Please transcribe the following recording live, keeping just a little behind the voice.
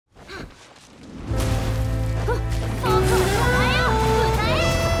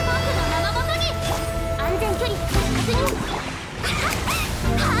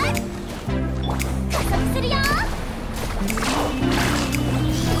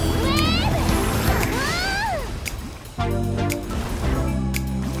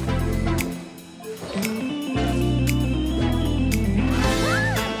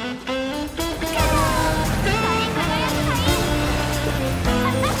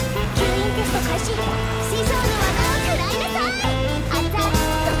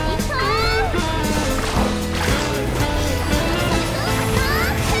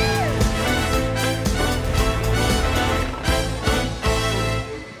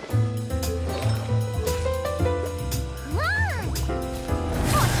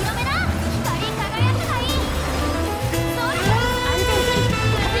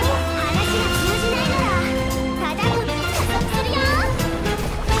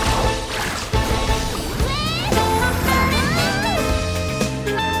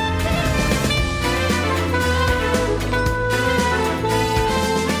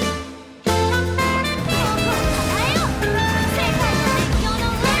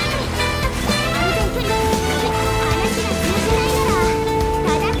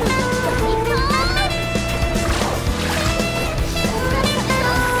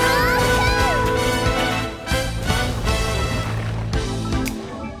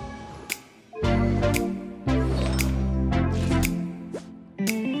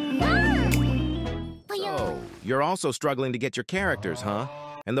You're also struggling to get your characters, huh?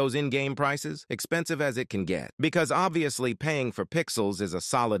 And those in-game prices, expensive as it can get. Because obviously paying for pixels is a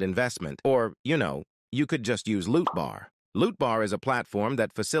solid investment. Or, you could just use Loot Bar. Loot Bar is a platform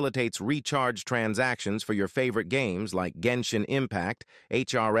that facilitates recharge transactions for your favorite games like Genshin Impact,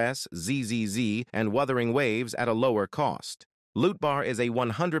 HRS, ZZZ, and Wuthering Waves at a lower cost. Loot Bar is a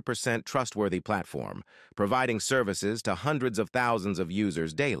 100% trustworthy platform, providing services to hundreds of thousands of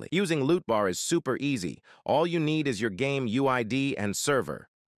users daily. Using Loot Bar is super easy. All you need is your game UID and server.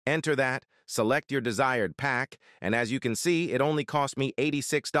 Enter that, select your desired pack, and as you can see, it only cost me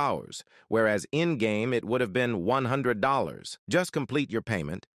 $86, whereas in-game it would have been $100. Just complete your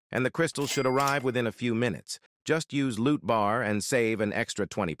payment, and the crystals should arrive within a few minutes. Just use Loot Bar and save an extra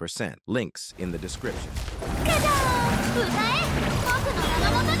 20%. Links in the description.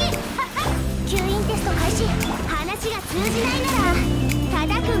 吸引テスト開始。話が通じないなら